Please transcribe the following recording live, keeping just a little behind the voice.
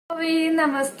Oi,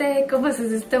 Namaste, como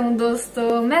vocês estão,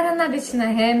 Dosto? मेरा नाम Betina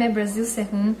है, मैं Brazil से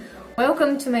हूँ.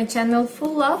 Welcome to my channel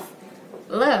full of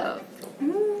love.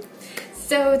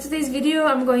 So today's video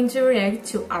I'm going to react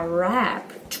to a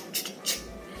rap.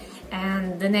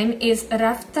 And the name is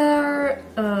Raftaar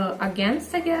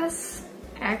Against, I guess,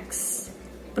 X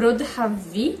Brodha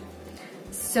V.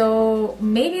 So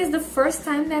maybe it's the first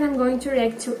time that I'm going to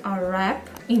react to a rap,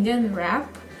 Indian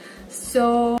rap.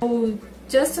 So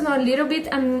just to know a little bit,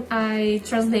 I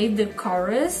translate the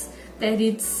chorus that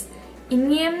it's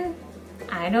Indian.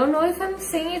 I don't know if I'm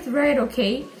saying it right,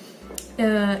 okay?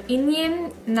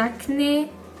 Indian Naachne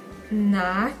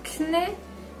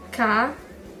ka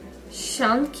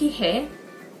Shaunq hai,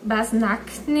 bas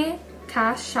Naachne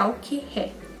ka Shaunq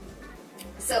hai.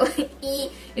 So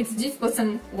it's difficult,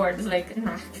 some words like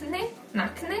Naachne,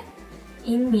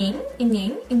 Inye.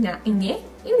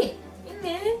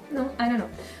 No, I don't know.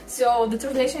 So the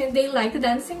translation is they like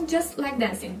dancing, just like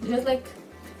dancing, just like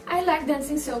I like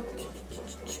dancing. So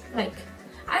like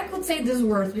I could say these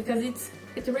words because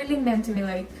it really meant to me,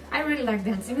 like I really like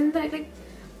dancing and like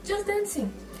just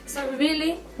dancing. So I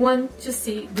really want to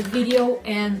see the video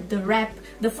and the rap,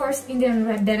 the first Indian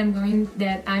rap that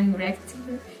I'm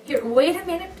reacting here. Wait a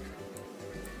minute.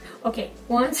 Okay,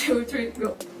 1, 2, 3,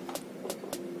 go.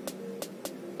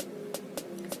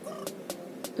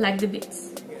 Like the beats.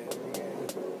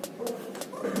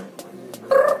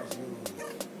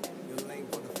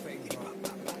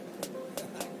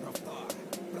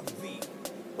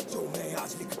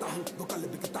 आज लिखता हूँ वो कल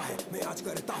बिकता है, मैं आज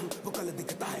करता हूँ वो कल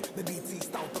दिखता है, मैं बीत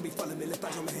सीखता हूँ तभी फल मिलता,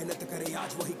 जो मेहनत करे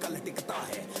आज वही कल टिकता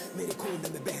है। मेरे खून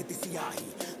में बहती सियाही,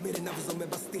 मेरे नब्जों में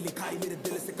बसती लिखाई, मेरे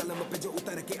दिल से कलम पे जो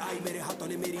उतर के आई, मेरे हाथों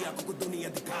ने मेरी आंखों को दुनिया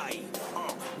दिखाई।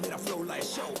 मेरा फ्लो लाए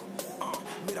शो,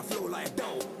 मेरा फ्लो लाए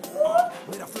डो,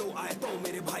 मेरा फ्लो आए तो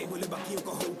मेरे भाई बोले बाकियों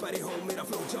का हो परे हो। मेरा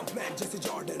फ्लो जंप मैन जैसे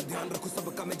जॉर्डन, ध्यान रखो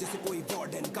सबका मैं जैसे कोई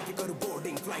वार्डन, काफी करूँ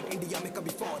बोर्डिंग फ्लाइट इंडिया में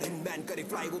कभी फॉरेन, मैन करे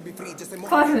फ्लाई वो भी फ्री जैसे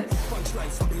modern.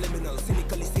 Punchline subliminal,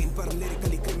 cynically scene पर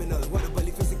lyrically criminal,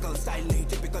 verbally physical, style नहीं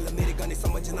टिपिकल, मेरे गाने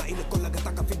समझना इनको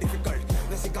लगता काफी डिफिकल्ट।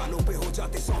 वैसे गानों पे हो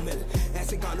जाते 100 मिल,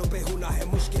 ऐसे गानों पे होना है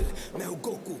मुश्किल। मैं हूँ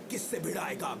गोकू, किससे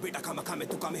भिड़ाएगा बेटा, खामा खा में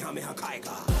तू कामे हमें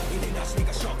खाएगा। इन्हें नाचने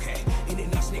का शौक है, इन्हें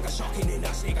नाचने का शौक, इन्हें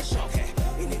नाचने का शौक है,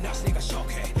 इन्हें नाचने का शौक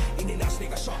है, इन्हें नाचने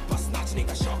का शौक, बस नाचने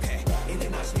का शौक है, इन्हें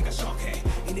नाचने का शौक है,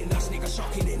 इन्हें नाचने का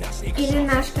शौक, इन्हें नाचने का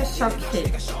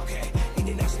शौक है,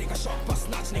 इन्हें नाचने का शौक, बस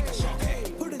नाचने का शौक है।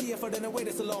 Effort and I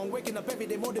waited so long, waking up every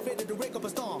day motivated to wake up a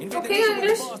storm. Okay,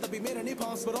 English. That be made any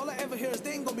pause, but all I ever hear is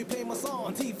they ain't gonna be playing my song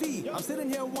on TV. I'm sitting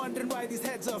here wondering why these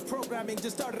heads of programming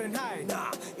just started and high.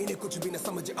 Nah, इन्हें कुछ भी न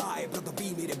समझ आए, brother B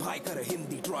मेरे भाई कर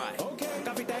Hindi try. Okay,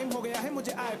 काफी टाइम हो गया है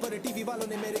मुझे आए, पर टीवी वालों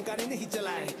ने मेरे गाने नहीं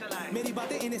चलाए। मेरी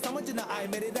बातें इन्हें समझ न आए,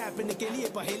 मेरे रैप इनके लिए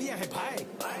पहेलियां हैं भाई।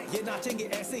 ये नाचेंगे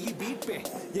ऐसे ही बीट पे,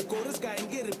 ये कोरस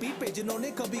गाएंगे रिपीट पे, जिन्होंने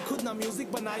कभी खुद ना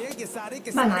म्यूजिक बनाया, ये सारे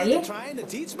के सारे trying to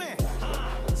teach me.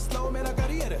 Slow मेरा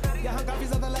करियर, यहाँ काफी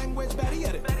ज्यादा लैंग्वेज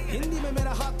बैरियर, हिंदी में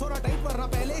मेरा हाथ थोड़ा टाइट, वरना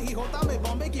पहले ही होता मैं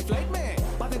बॉम्बे की फ्लाइट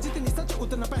में। बातें जितनी सच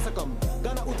उतना पैसा कम,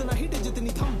 गाना उतना हिट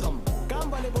जितनी थम थम, काम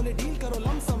वाले बोले डील करो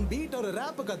लमसम, बीट और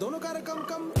रैप का दोनों का रकम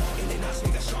कम। इन्हें नाचने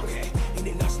का शौक है,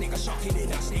 इन्हें नाचने का शौक, इन्हें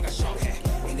नाचने का शौक है,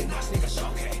 इन्हें नाचने का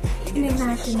शौक है, इन्हें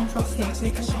नाचने का शौक है, इन्हें नाचने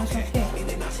का शौक है,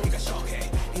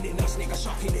 इन्हें नाचने का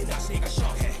शौक, इन्हें नाचने का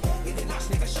शौक है, इन्हें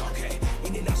नाचने का शौक है,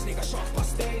 इन्हें नाचने का शौक, बस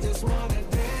they just wanna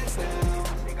dance now.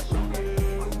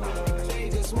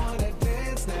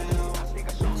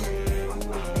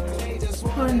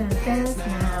 Wanna dance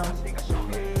now.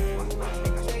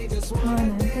 Wanna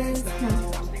dance now.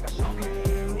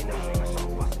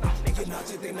 ये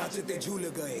नाचते नाचते झूल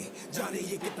गए, जाने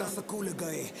ये कितना सकूल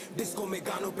गए, डिस्को में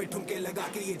गानों पे ठुमके लगा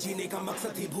के ये जीने का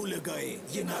मकसद ही भूल गए।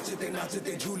 ये नाचते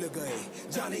नाचते झूल गए,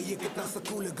 जाने ये कितना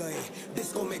सकूल गए,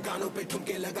 डिस्को में गानों पे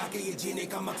ठुमके लगा के ये जीने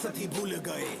का मकसद ही भूल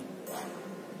गए।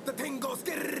 The thing goes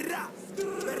kirra,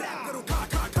 मैं रैप करूँ खा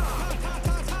खा खा,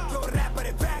 तो रैपर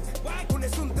है बैक, उन्हें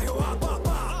सुनते हो आप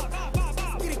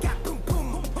मेरी कैप तुम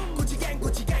कुछ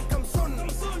गैंग कम सुन,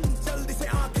 जल्दी से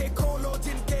आंखें खोलो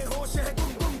जिनके होश है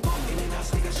गुम गुम गुम। इन्हें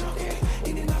नाचने का शौक है,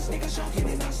 इन्हें नाचने का शौक,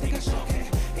 इन्हें नाचने का शौक है,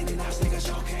 इन्हें नाचने का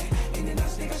शौक है, इन्हें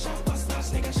नाचने का शौक, बस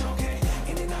नाचने का शौक है,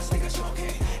 इन्हें नाचने का शौक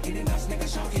है, इन्हें नाचने का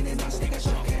शौक, इन्हें नाचने का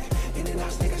शौक है, इन्हें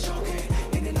नाचने का शौक है,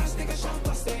 इन्हें नाचने का शौक,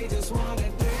 बस they just wanna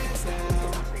dance now.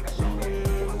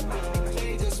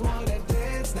 They just wanna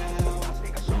dance now.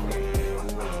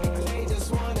 They just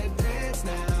wanna dance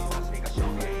now.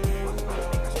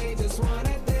 They just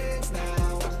wanna dance now.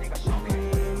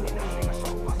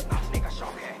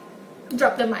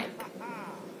 Drop the mic.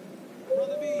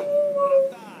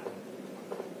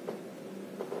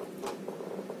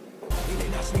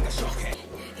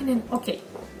 And then, okay.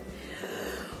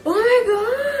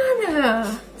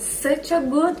 such a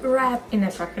good rap in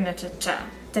a fucking cha-cha,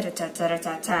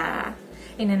 ta-ta-ta-ta-ta-ta,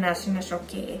 in a national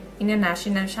shoki, in a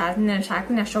national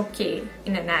shakna shoki,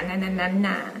 in a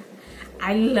na-na-na-na-na.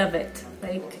 I love it.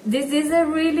 Like, this is a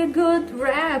really good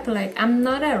rap. Like, I'm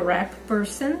not a rap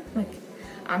person. Like,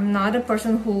 I'm not a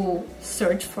person who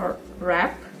search for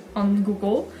rap on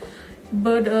Google,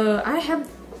 but I have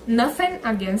nothing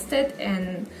against it,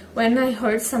 and when I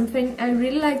heard something, I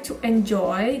really like to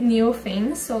enjoy new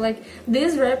things. So like,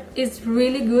 this rap is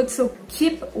really good, so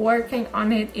keep working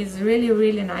on it. It's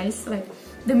really nice. Like,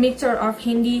 the mixture of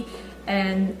Hindi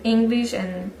and English,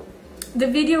 and the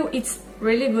video, it's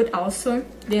really good also.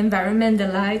 The environment, the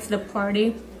lights, the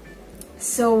party,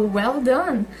 so well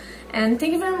done. And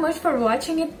thank you very much for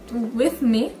watching it with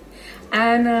me,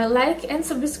 and like and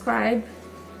subscribe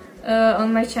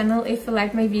on my channel if you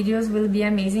like my videos. Will be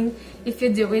amazing if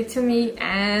you do it to me,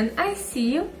 and I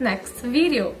see you next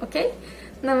video. Okay,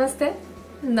 namaste,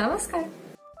 namaskar.